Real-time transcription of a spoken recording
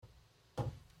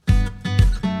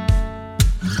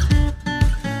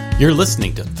You're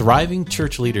listening to Thriving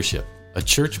Church Leadership, a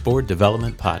church board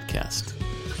development podcast.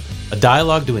 A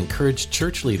dialogue to encourage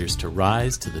church leaders to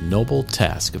rise to the noble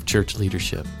task of church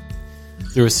leadership.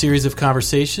 Through a series of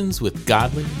conversations with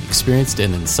godly, experienced,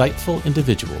 and insightful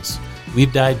individuals,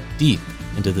 we've dived deep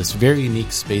into this very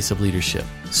unique space of leadership,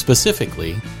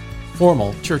 specifically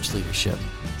formal church leadership,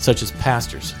 such as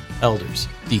pastors, elders,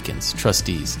 deacons,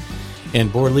 trustees,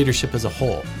 and board leadership as a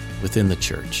whole within the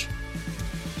church.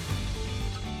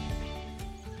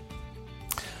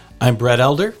 I'm Brett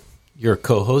Elder, your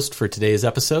co-host for today's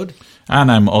episode.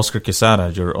 And I'm Oscar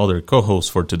Quesada, your other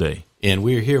co-host for today. And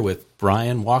we're here with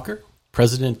Brian Walker,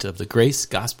 president of the Grace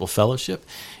Gospel Fellowship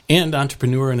and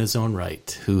entrepreneur in his own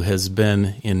right, who has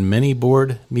been in many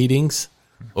board meetings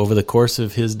over the course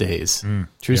of his days.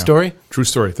 True story? True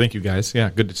story. Thank you, guys.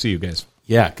 Yeah, good to see you guys.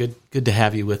 Yeah, good to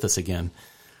have you with us again.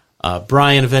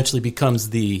 Brian eventually becomes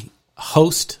the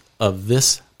host of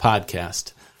this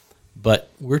podcast, but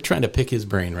we're trying to pick his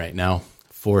brain right now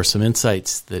for some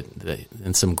insights that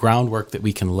and some groundwork that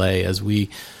we can lay as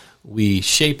we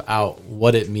shape out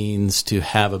what it means to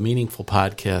have a meaningful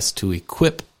podcast to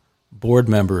equip board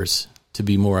members to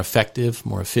be more effective,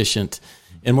 more efficient,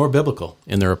 and more biblical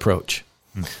in their approach.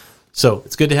 So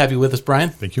it's good to have you with us, Brian.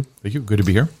 Thank you. Good to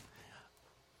be here.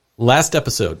 Last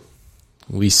episode,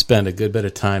 we spent a good bit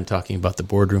of time talking about the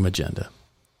boardroom agenda.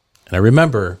 And I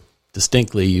remember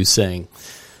distinctly you saying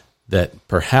that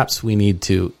perhaps we need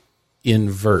to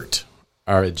invert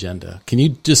our agenda. Can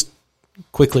you just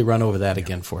quickly run over that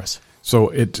again for us? So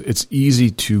it's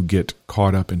easy to get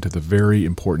caught up into the very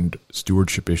important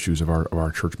stewardship issues of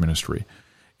our church ministry,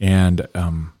 and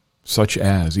such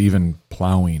as even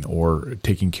plowing or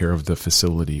taking care of the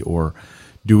facility or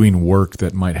doing work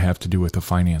that might have to do with the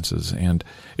finances. And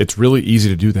it's really easy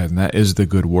to do that, and that is the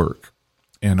good work.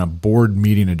 And a board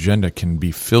meeting agenda can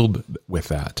be filled with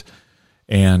that.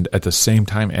 And at the same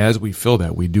time, as we fill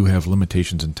that, we do have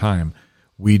limitations in time.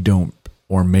 We don't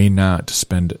or may not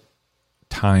spend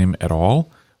time at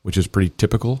all, which is pretty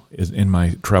typical in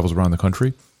my travels around the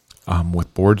country.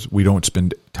 With boards, we don't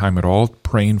spend time at all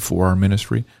praying for our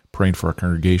ministry, praying for our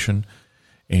congregation,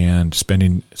 and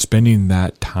spending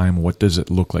that time. What does it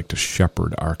look like to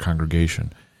shepherd our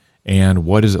congregation? And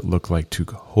what does it look like to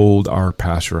hold our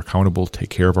pastor accountable, take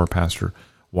care of our pastor,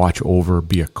 watch over,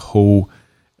 be a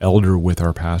co-elder with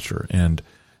our pastor? And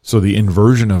so the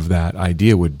inversion of that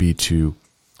idea would be to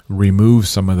remove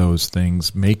some of those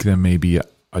things, make them maybe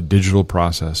a digital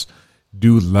process,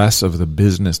 do less of the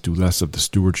business, do less of the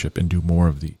stewardship, and do more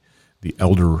of the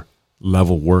elder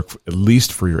level work, at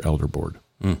least for your elder board.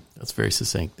 That's very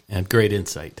succinct and great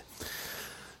insight.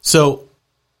 So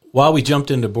while we jumped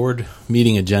into board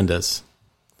meeting agendas,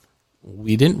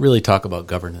 we didn't really talk about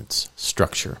governance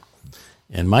structure.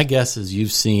 And my guess is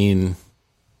you've seen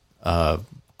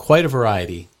quite a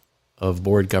variety of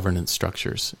board governance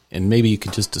structures. And maybe you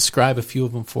could just describe a few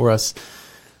of them for us,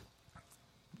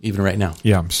 even right now.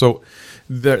 Yeah, so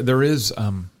there is,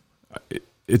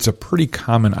 it's a pretty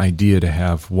common idea to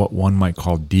have what one might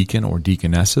call deacon or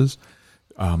deaconesses,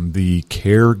 the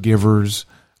caregivers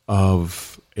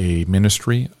of a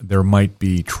ministry. There might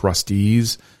be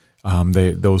trustees.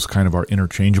 Those kind of are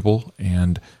interchangeable,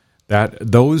 and that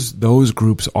those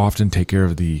groups often take care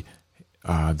of the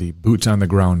boots on the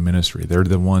ground ministry. They're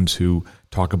the ones who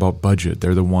talk about budget.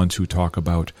 They're the ones who talk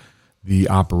about the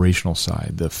operational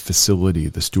side, the facility,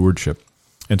 the stewardship.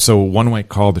 And so one might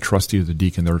call the trustee or the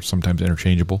deacon. They're sometimes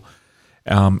interchangeable.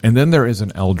 And then there is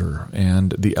an elder,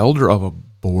 and the elder of a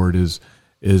board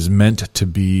is meant to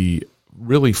be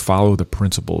really follow the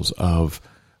principles of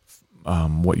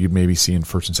what you maybe see in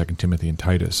 1 and 2 Timothy and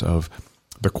Titus of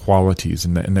the qualities,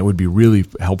 and that would be really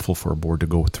helpful for a board to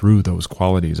go through those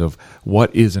qualities of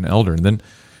what is an elder. And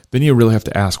then you really have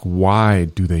to ask, why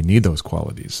do they need those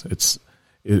qualities?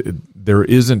 There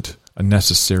isn't a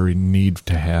necessary need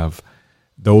to have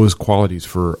those qualities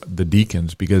for the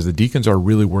deacons, because the deacons are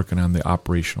really working on the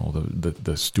operational,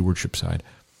 the stewardship side.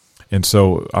 And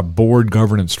so a board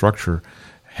governance structure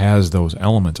has those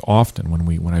elements often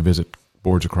when I visit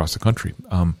boards across the country.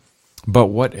 But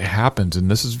what happens, and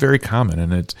this is very common,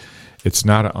 and it's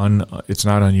not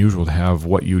unusual to have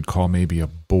what you'd call maybe a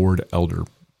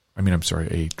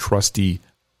trustee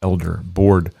elder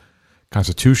board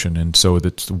constitution. And so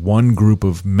that's one group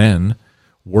of men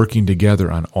working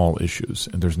together on all issues,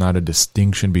 and there's not a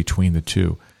distinction between the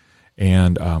two.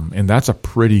 And that's a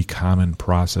pretty common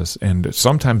process. And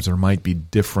sometimes there might be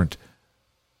different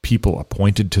people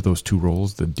appointed to those two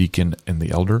roles, the deacon and the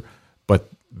elder, but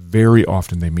very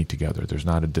often they meet together. There's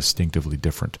not a distinctively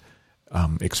different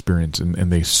experience,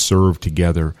 and they serve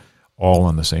together all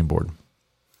on the same board.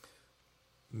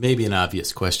 Maybe an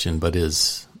obvious question, but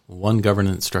is one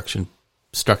governance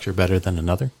structure better than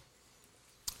another?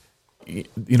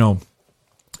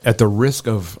 At the risk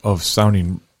of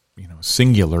sounding,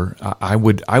 singular, I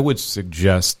would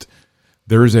suggest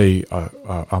there's a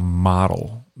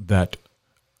model that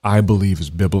I believe is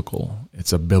biblical.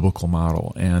 It's a biblical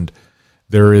model, and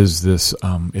there is this.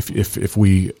 If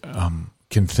we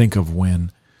can think of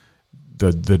when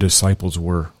the disciples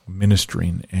were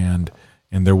ministering, and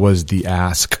there was the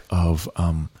ask of,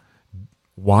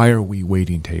 why are we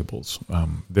waiting tables?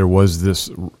 There was this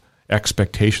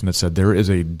expectation that said there is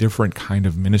a different kind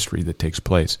of ministry that takes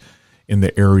place in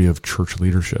the area of church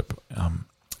leadership,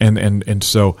 and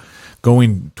so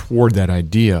going toward that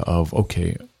idea of,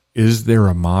 okay, is there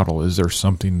a model? Is there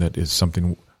something that is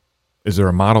something? Is there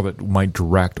a model that might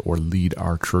direct or lead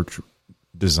our church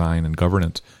design and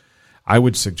governance? I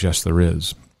would suggest there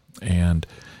is, and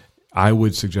I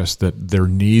would suggest that there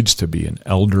needs to be an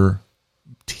elder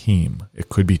team. It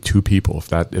could be 2 people if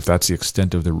that's the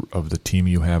extent of the team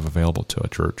you have available to a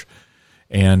church,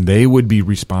 and they would be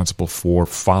responsible for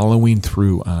following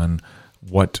through on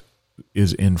what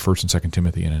is in 1st and 2nd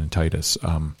Timothy and in Titus,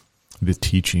 the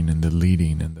teaching and the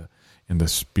leading and the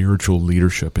spiritual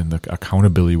leadership and the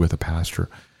accountability with a pastor,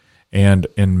 and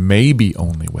maybe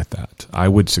only with that. I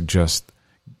would suggest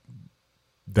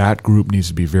that group needs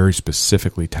to be very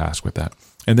specifically tasked with that.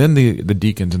 And then the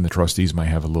deacons and the trustees might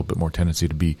have a little bit more tendency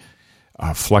to be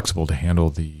flexible to handle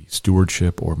the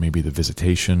stewardship or maybe the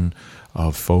visitation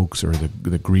of folks or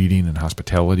the greeting and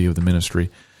hospitality of the ministry.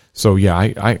 So yeah,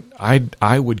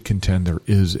 I would contend there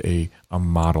is a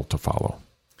model to follow.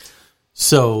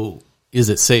 So is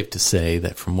it safe to say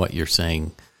that from what you're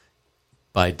saying,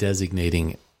 by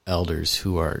designating elders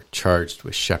who are charged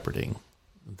with shepherding,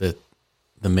 that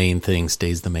the main thing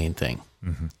stays the main thing,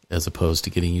 as opposed to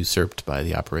getting usurped by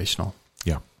the operational?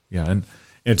 Yeah, and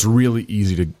it's really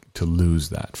easy to lose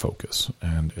that focus.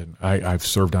 And I've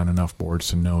served on enough boards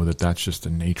to know that that's just the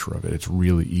nature of it. It's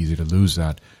really easy to lose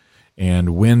that.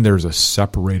 And when there's a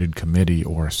separated committee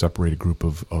or a separated group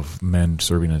of men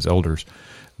serving as elders,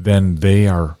 then they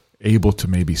are able to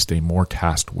maybe stay more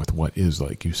tasked with what is,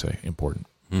 like you say, important.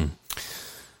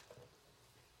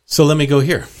 So let me go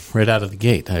here, right out of the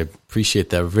gate. I appreciate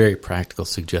that very practical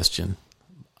suggestion.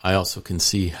 I also can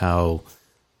see how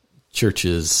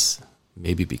churches,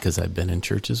 maybe because I've been in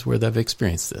churches where they've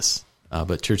experienced this,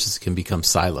 but churches can become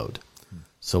siloed.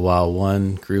 So while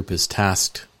one group is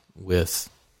tasked with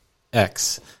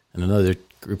X and another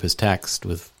group is tasked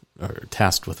with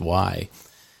Y,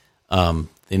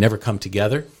 they never come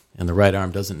together, and the right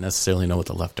arm doesn't necessarily know what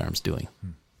the left arm's doing.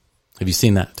 Have you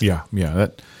seen that? Yeah.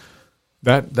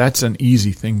 That's an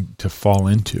easy thing to fall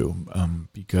into,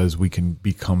 because we can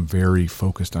become very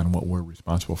focused on what we're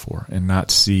responsible for and not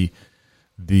see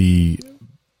the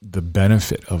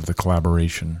benefit of the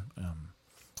collaboration.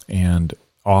 And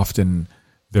often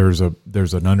there's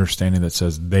an understanding that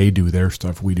says they do their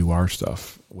stuff, we do our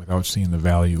stuff, without seeing the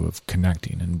value of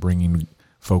connecting and bringing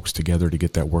folks together to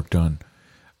get that work done.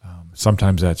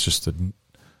 Sometimes that's just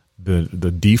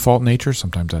the default nature.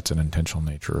 Sometimes that's an intentional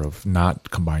nature of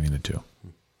not combining the two.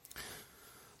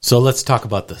 So let's talk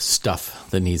about the stuff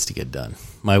that needs to get done.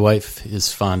 My wife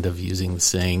is fond of using the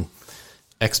saying,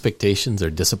 expectations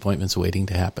are disappointments waiting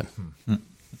to happen.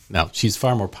 Now, she's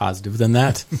far more positive than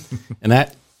that, and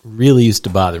that really used to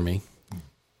bother me.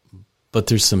 But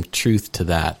there's some truth to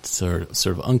that. Sort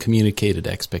of uncommunicated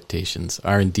expectations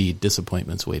are indeed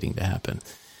disappointments waiting to happen.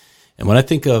 And when I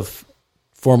think of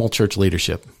formal church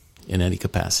leadership in any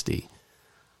capacity,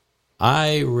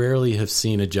 I rarely have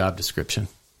seen a job description.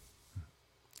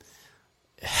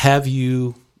 Have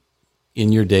you,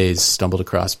 in your days, stumbled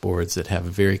across boards that have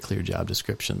very clear job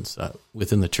descriptions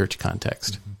within the church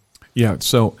context? Yeah,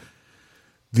 so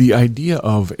the idea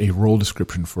of a role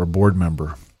description for a board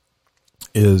member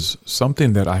is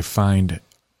something that I find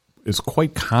is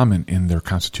quite common in their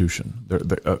constitution.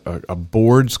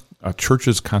 A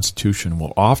church's constitution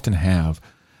will often have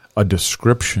a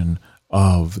description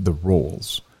of the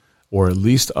roles, or at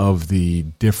least of the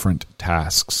different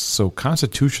tasks. So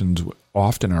constitutions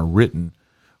often are written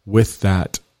with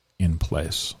that in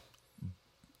place.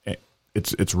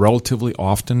 It's relatively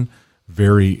often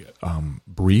very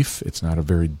brief. It's not a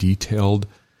very detailed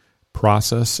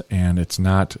process, and it's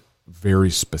not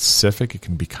very specific. It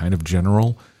can be kind of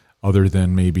general, other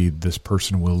than maybe this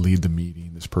person will lead the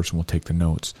meeting, this person will take the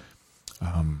notes.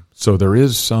 So there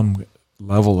is some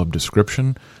level of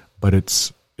description, but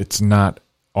it's not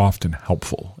often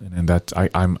helpful, and that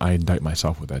I indict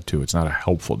myself with that too. It's not a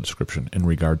helpful description in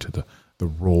regard to the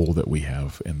role that we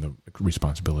have and the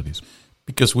responsibilities.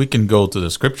 Because we can go to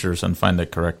the scriptures and find the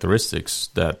characteristics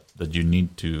that you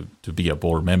need to be a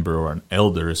board member or an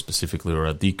elder specifically or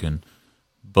a deacon,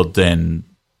 but then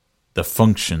the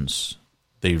functions,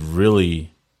 they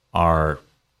really are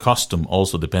custom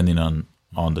also depending on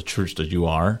the church that you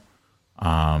are.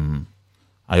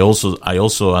 I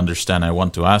also understand, I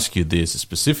want to ask you this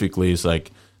specifically, is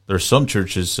like there are some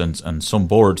churches and some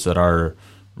boards that are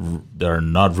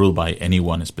not ruled by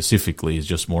anyone specifically. It's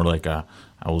just more like I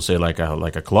will say like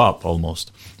a club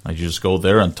almost. Like you just go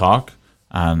there and talk,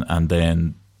 and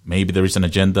then maybe there is an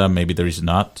agenda, maybe there is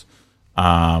not.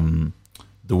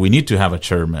 Do we need to have a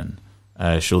chairman?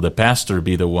 Should the pastor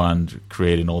be the one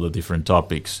creating all the different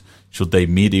topics? Should they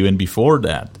meet even before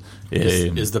that?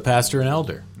 Is the pastor an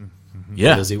elder? Mm-hmm.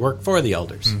 Yeah. Does he work for the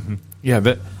elders? Mm-hmm. Yeah,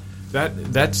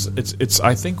 that's.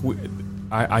 I think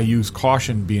I use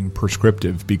caution being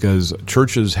prescriptive because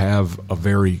churches have a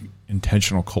very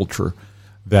intentional culture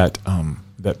that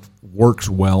works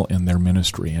well in their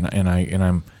ministry, and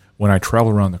I'm when I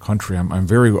travel around the country, I'm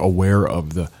very aware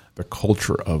of the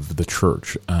culture of the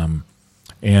church,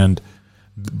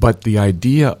 but the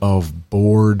idea of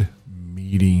board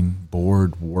meeting,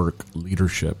 board work,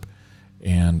 leadership,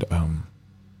 and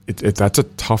that's a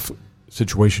tough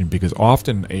situation because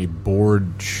often a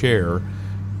board chair,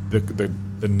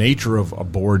 the nature of a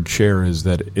board chair is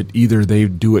that either they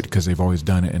do it because they've always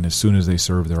done it, and as soon as they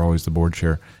serve, they're always the board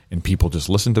chair, and people just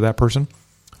listen to that person,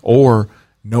 or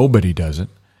nobody does it,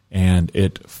 and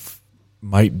it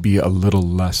might be a little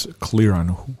less clear on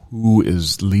who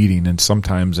is leading, and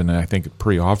sometimes, and I think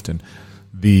pretty often,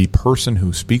 the person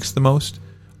who speaks the most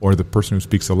or the person who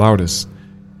speaks the loudest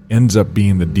ends up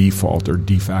being the default or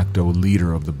de facto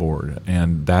leader of the board,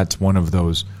 and that's one of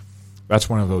those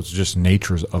just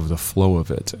natures of the flow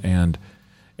of it, and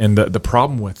the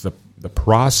problem with the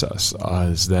process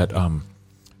is that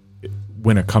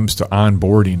when it comes to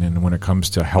onboarding and when it comes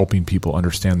to helping people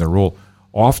understand their role,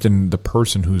 often the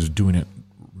person who's doing it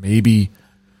maybe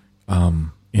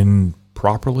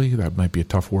improperly, that might be a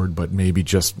tough word, but maybe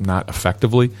just not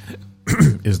effectively,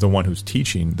 is the one who's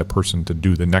teaching the person to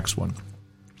do the next one.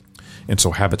 And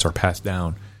so habits are passed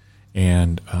down,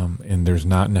 and there's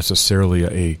not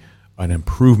necessarily an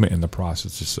improvement in the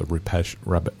process, it's a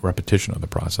repetition of the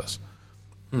process.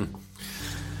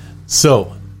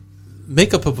 So,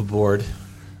 makeup of a board,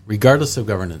 regardless of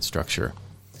governance structure.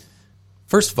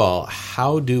 First of all,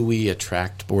 how do we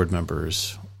attract board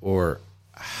members, or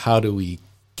how do we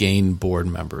gain board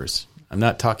members? I'm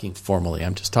not talking formally.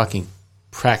 I'm just talking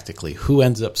practically. Who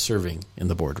ends up serving in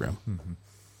the boardroom? Mm-hmm.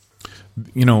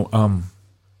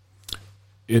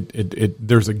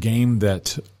 There's a game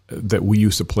that we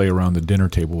used to play around the dinner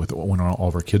table with when all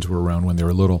of our kids were around when they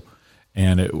were little,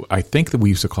 and I think that we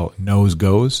used to call it Nose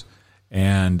Goes.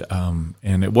 And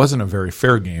it wasn't a very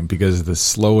fair game because the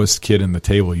slowest kid in the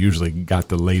table usually got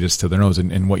the latest to their nose.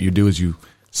 And what you do is you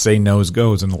say nose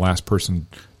goes, and the last person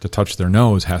to touch their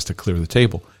nose has to clear the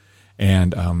table.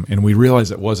 And we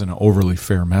realized it wasn't an overly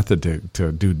fair method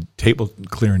to do table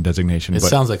clearing designation. It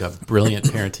sounds like a brilliant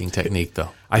parenting technique, though.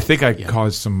 I think I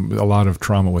caused a lot of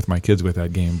trauma with my kids with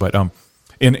that game. But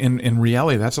in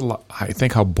reality, that's a lot. I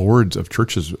think how boards of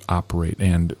churches operate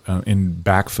and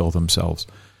backfill themselves.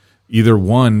 Either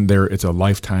one, it's a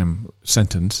lifetime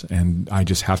sentence, and I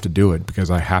just have to do it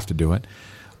because I have to do it,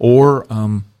 or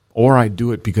I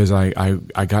do it because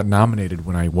I got nominated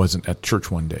when I wasn't at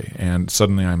church one day, and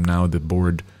suddenly I'm now the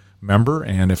board member.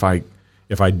 And if I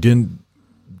didn't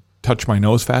touch my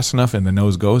nose fast enough and the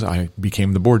nose goes, I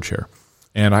became the board chair.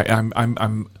 And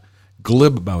I'm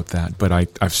glib about that, but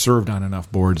I've served on enough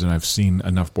boards and I've seen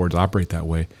enough boards operate that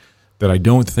way that I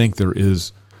don't think there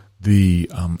is the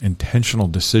intentional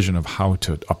decision of how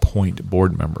to appoint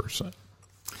board members.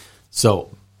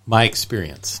 So my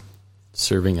experience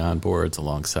serving on boards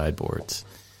alongside boards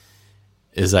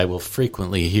is I will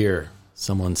frequently hear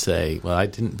someone say, well, I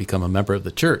didn't become a member of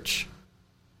the church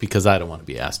because I don't want to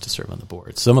be asked to serve on the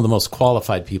board. Some of the most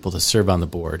qualified people to serve on the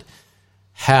board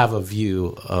have a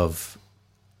view of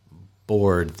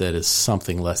board that is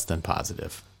something less than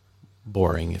positive.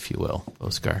 Boring, if you will.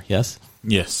 Oscar, yes?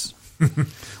 Yes.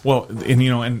 Well,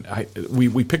 and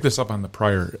we picked this up on the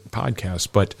prior podcast,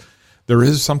 but there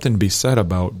is something to be said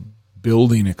about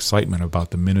building excitement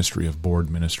about the ministry of board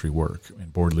ministry work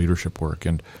and board leadership work.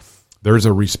 And there's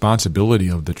a responsibility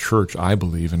of the church, I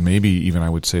believe, and maybe even I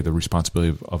would say the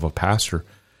responsibility of a pastor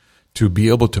to be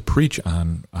able to preach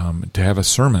on, to have a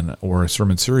sermon or a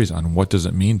sermon series on what does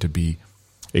it mean to be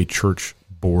a church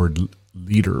board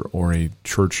leader or a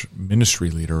church ministry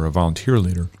leader or a volunteer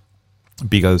leader,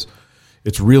 because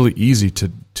it's really easy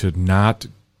to not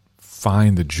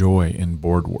find the joy in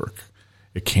board work.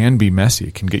 it can be messy.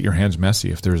 It can get your hands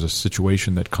messy if there's a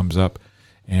situation that comes up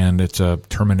and it's a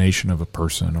termination of a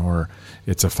person, or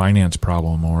it's a finance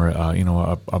problem, or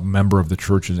a member of the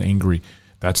church is angry.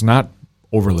 That's not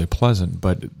overly pleasant,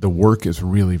 but the work is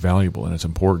really valuable and it's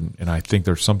important. And I think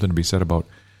there's something to be said about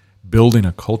building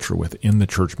a culture within the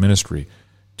church ministry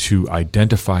to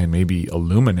identify and maybe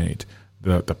illuminate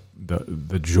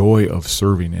the joy of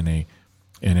serving in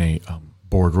a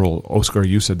board role. Oscar,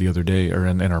 you said the other day, or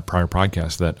in our prior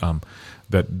podcast,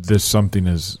 that this something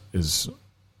is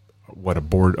what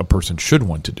a person should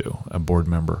want to do. A board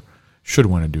member should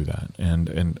want to do that.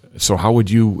 And so, how would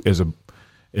you,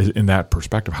 in that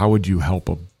perspective, how would you help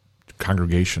a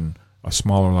congregation, a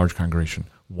small or large congregation,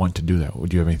 want to do that?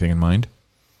 Would you have anything in mind?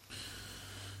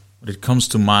 What it comes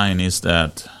to mind is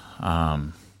that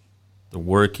the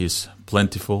work is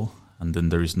plentiful, and then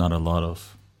there is not a lot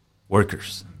of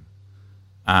workers.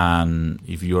 And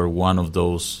if you are one of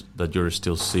those that you're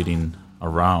still sitting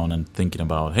around and thinking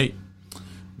about, hey,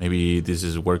 maybe this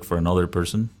is work for another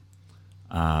person,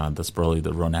 that's probably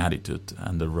the wrong attitude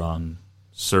and the wrong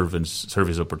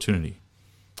service opportunity.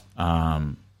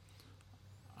 I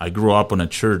grew up in a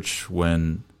church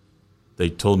when they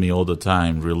told me all the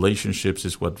time, relationships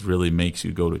is what really makes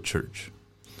you go to church.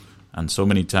 And so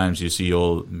many times you see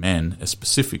old men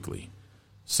specifically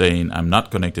saying, I'm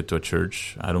not connected to a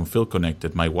church. I don't feel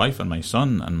connected. My wife and my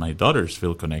son and my daughters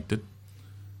feel connected,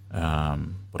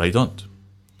 but I don't.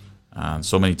 And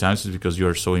so many times it's because you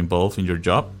are so involved in your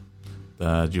job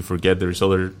that you forget there's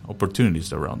other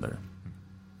opportunities around there.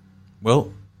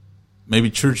 Well,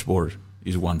 maybe church board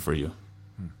is one for you.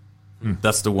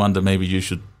 That's the one that maybe you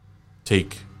should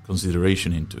take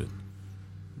consideration into it,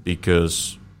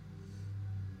 because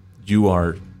you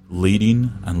are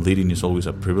leading, and leading is always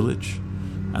a privilege,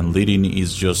 and leading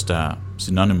is just a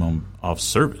synonym of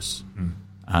service.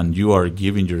 And you are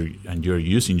you're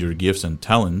using your gifts and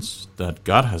talents that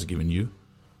God has given you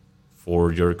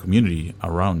for your community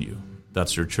around you.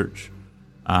 That's your church.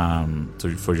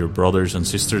 For your brothers and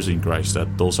sisters in Christ,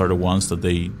 that those are the ones that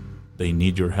they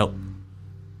need your help,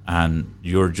 and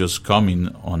you're just coming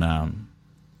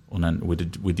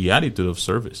with the attitude of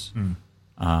service.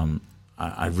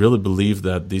 I really believe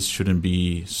that this shouldn't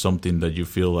be something that you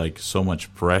feel like so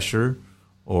much pressure,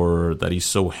 or that is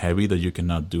so heavy that you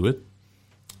cannot do it.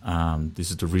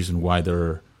 This is the reason why there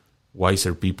are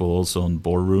wiser people also in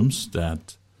boardrooms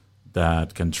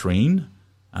that can train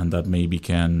and that maybe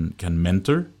can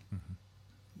mentor.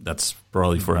 That's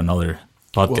probably for another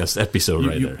podcast episode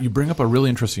there. You bring up a really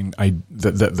interesting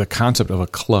the concept of a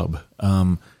club,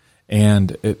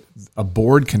 and a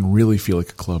board can really feel like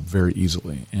a club very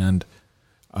easily. And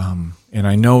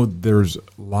I know there's a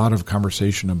lot of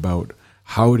conversation about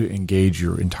how to engage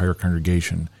your entire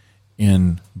congregation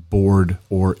in board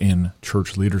or in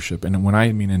church leadership. And when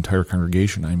I mean entire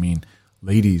congregation, I mean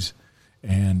ladies.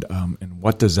 And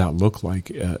what does that look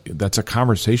like? That's a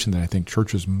conversation that I think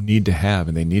churches need to have,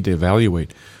 and they need to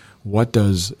evaluate. What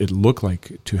does it look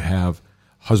like to have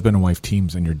husband and wife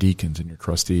teams and your deacons and your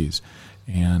trustees,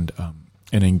 and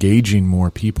engaging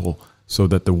more people so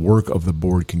that the work of the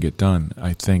board can get done?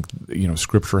 I think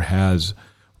Scripture has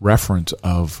reference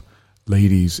of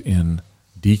ladies in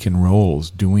deacon roles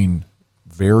doing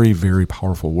very, very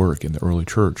powerful work in the early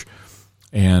church.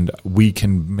 And we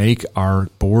can make our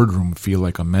boardroom feel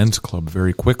like a men's club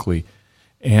very quickly.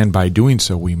 And by doing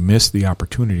so, we miss the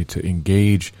opportunity to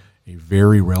engage a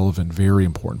very relevant, very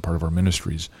important part of our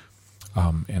ministries.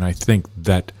 And I think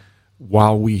that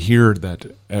while we hear that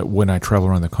when I travel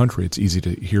around the country, it's easy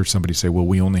to hear somebody say, well,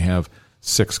 we only have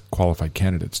 6 qualified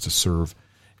candidates to serve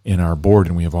in our board,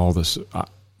 and we have all this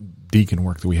deacon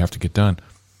work that we have to get done.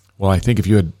 Well, I think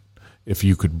if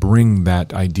you could bring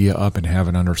that idea up and have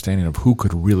an understanding of who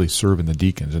could really serve in the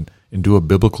deacons, and do a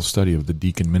biblical study of the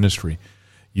deacon ministry,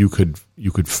 you could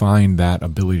find that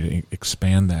ability to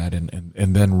expand that and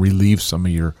then relieve some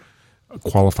of your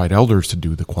qualified elders to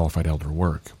do the qualified elder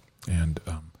work. And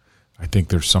I think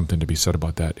there's something to be said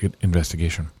about that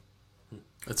investigation.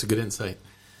 That's a good insight.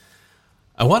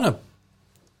 I want to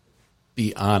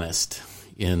be honest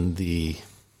in the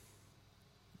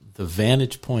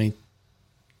vantage point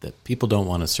that people don't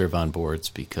want to serve on boards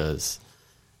because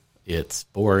it's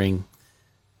boring,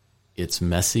 it's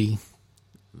messy,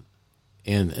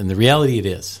 and the reality it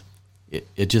is.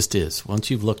 It just is. Once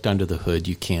you've looked under the hood,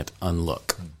 you can't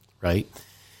unlook, right?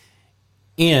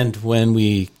 And when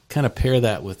we kind of pair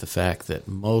that with the fact that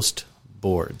most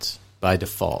boards, by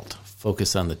default,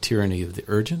 focus on the tyranny of the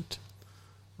urgent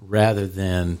rather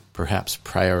than perhaps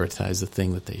prioritize the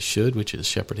thing that they should, which is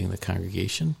shepherding the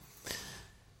congregation,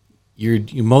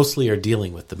 you mostly are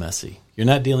dealing with the messy. You're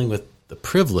not dealing with the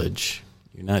privilege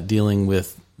You're not dealing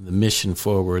with the mission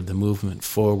forward, the movement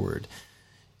forward.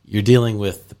 You're dealing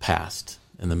with the past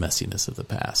and the messiness of the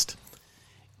past.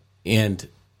 And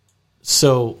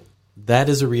so that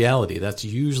is a reality. That's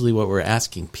usually what we're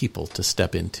asking people to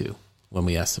step into when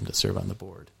we ask them to serve on the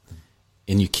board.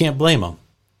 And you can't blame them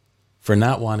for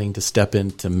not wanting to step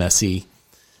into messy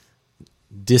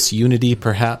disunity,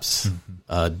 perhaps,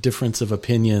 difference of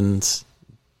opinions,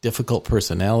 difficult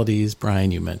personalities.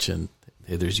 Brian, you mentioned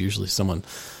there's usually someone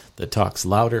that talks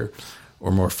louder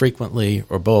or more frequently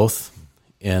or both,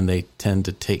 and they tend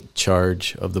to take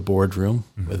charge of the boardroom,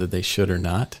 whether they should or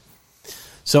not.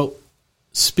 So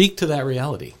speak to that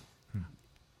reality.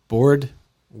 Board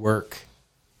work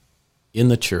in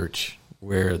the church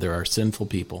where there are sinful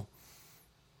people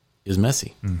is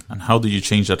messy. And how do you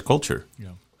change that culture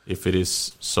if it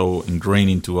is so ingrained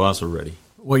into us already?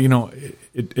 Well,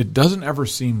 it doesn't ever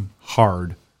seem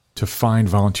hard to find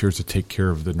volunteers to take care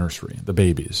of the nursery, the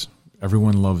babies.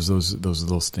 Everyone loves those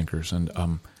little stinkers. And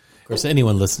of course,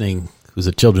 anyone listening who's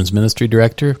a children's ministry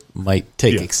director might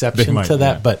take exception to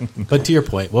that. Yeah. But to your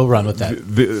point, we'll run with that.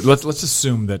 Let's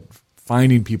assume that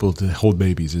finding people to hold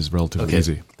babies is relatively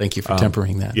easy. Thank you for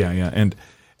tempering that. Yeah.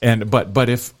 But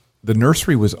if the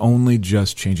nursery was only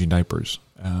just changing diapers,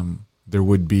 there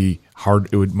would be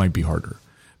might be harder.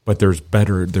 But there's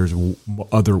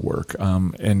other work,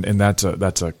 and that's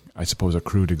I suppose a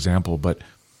crude example, but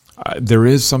there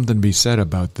is something to be said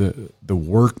about the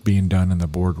work being done in the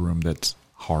boardroom that's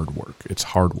hard work. It's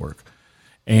hard work,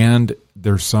 and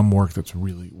there's some work that's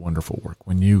really wonderful work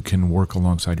when you can work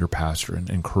alongside your pastor and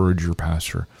encourage your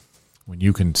pastor, when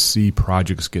you can see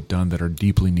projects get done that are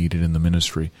deeply needed in the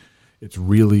ministry. It's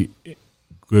really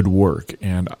good work,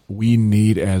 and we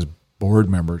need as board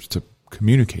members to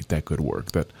communicate that good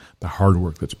work, that the hard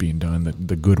work that's being done,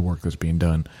 the good work that's being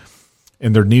done.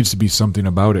 And there needs to be something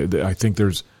about it. I think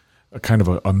there's a kind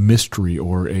of a mystery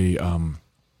or a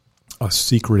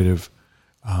secretive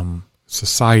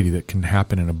society that can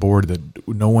happen in a board that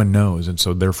no one knows, and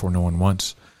so therefore no one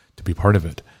wants to be part of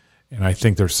it. And I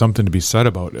think there's something to be said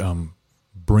about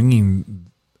bringing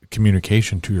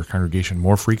communication to your congregation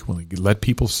more frequently. Let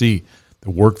people see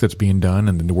the work that's being done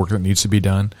and the work that needs to be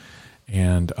done,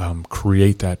 and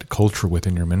create that culture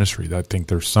within your ministry. I think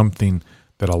there's something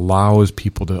that allows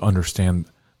people to understand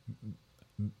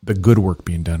the good work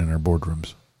being done in our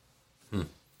boardrooms.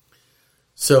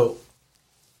 So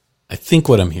I think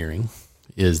what I'm hearing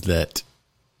is that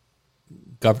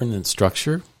governance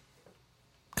structure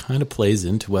kind of plays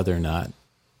into whether or not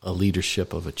a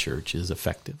leadership of a church is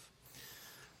effective.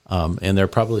 And there are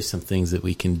probably some things that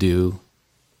we can do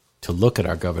to look at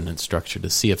our governance structure to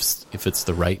see if it's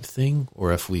the right thing,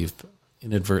 or if we've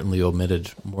inadvertently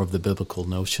omitted more of the biblical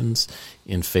notions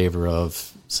in favor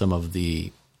of some of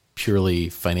the purely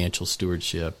financial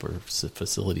stewardship or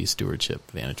facility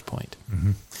stewardship vantage point.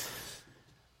 Mm-hmm.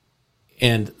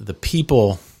 And the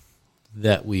people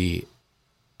that we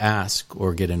ask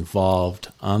or get involved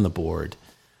on the board,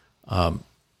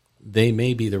 they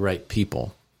may be the right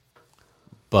people,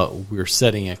 but we're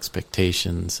setting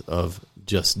expectations of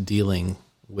just dealing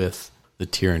with the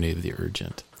tyranny of the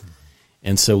urgent.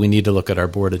 And so we need to look at our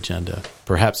board agenda.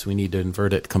 Perhaps we need to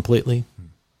invert it completely,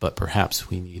 but perhaps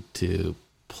we need to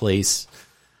place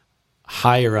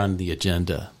higher on the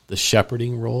agenda the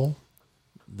shepherding role,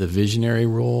 the visionary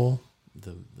role,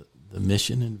 the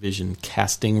mission and vision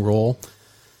casting role,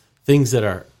 things that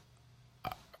are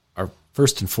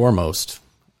first and foremost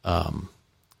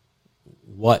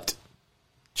what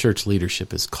church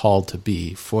leadership is called to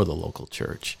be for the local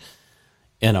church.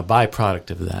 And a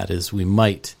byproduct of that is we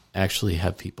might actually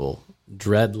have people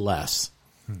dread less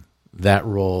that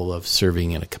role of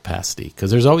serving in a capacity,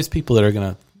 because there's always people that are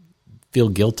going to feel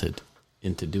guilted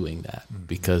into doing that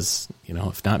because,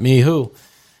 if not me, who?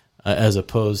 As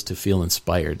opposed to feel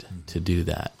inspired to do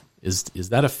that. Is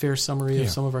that a fair summary of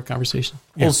some of our conversation?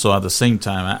 Yeah. Also, at the same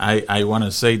time, I want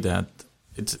to say that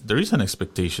there is an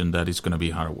expectation that it's going to be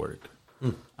hard work.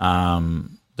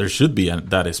 There should be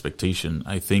that expectation.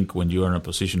 I think when you are in a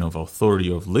position of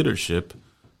authority, of leadership,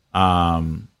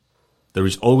 there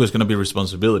is always going to be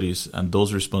responsibilities, and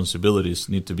those responsibilities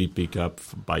need to be picked up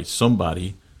by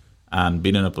somebody. And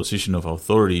being in a position of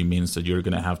authority means that you're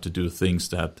going to have to do things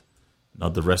that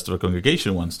not the rest of the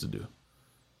congregation wants to do.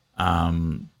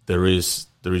 There is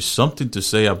something to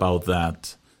say about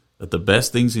that the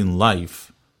best things in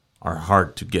life are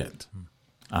hard to get.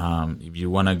 If you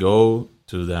want to go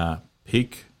to the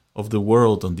peak of the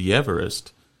world on the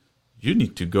Everest, you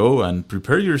need to go and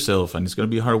prepare yourself, and it's going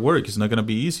to be hard work. It's not going to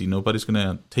be easy. Nobody's going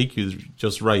to take you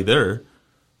just right there.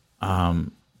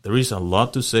 There is a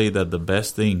lot to say that the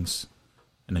best things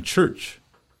in a church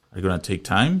are going to take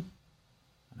time,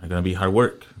 and are going to be hard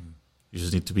work. You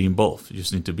just need to be involved. You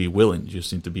just need to be willing. You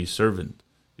just need to be servant.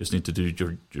 You just need to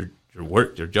do your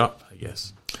work, your job, I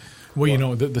guess.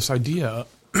 Well, this idea,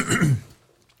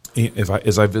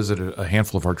 as I visited a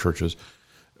handful of our churches,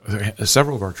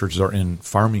 several of our churches are in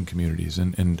farming communities,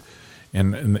 and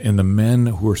the men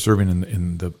who are serving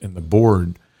in the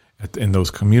board in those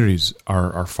communities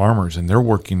are farmers, and they're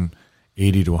working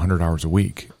 80 to 100 hours a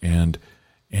week, and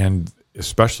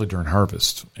especially during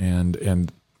harvest,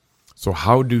 and so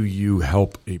how do you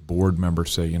help a board member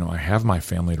say, I have my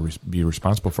family to be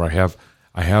responsible for, I have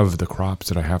the crops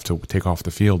that I have to take off the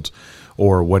fields,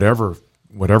 or whatever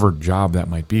job that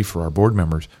might be for our board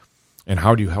members, and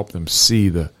how do you help them see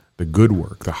the good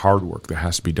work, the hard work that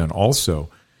has to be done also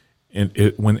in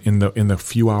the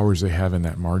few hours they have in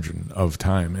that margin of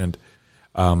time, and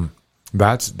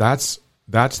that's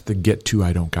the get to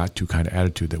I don't got to kind of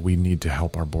attitude that we need to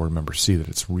help our board members see that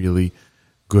it's really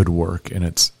good work, and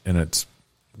it's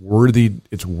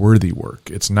worthy work.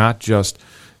 It's not just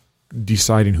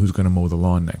deciding who's going to mow the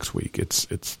lawn next week. It's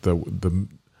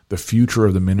the future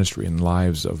of the ministry and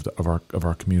lives of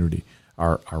our community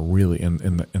are really in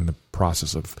the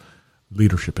process of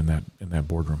leadership in that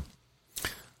boardroom.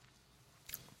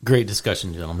 Great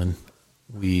discussion, gentlemen.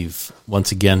 We've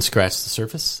once again scratched the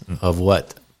surface of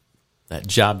what that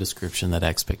job description, that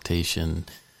expectation,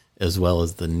 as well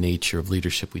as the nature of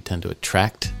leadership we tend to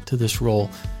attract to this role.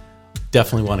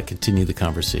 Definitely want to continue the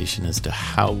conversation as to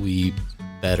how we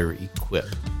better equip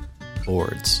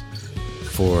boards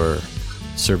for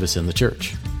service in the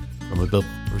church from a biblical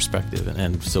perspective.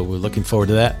 And so we're looking forward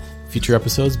to that future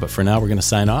episodes. But for now, we're going to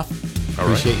sign off.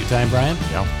 Appreciate your time, Brian.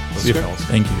 Yeah.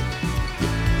 Thank you.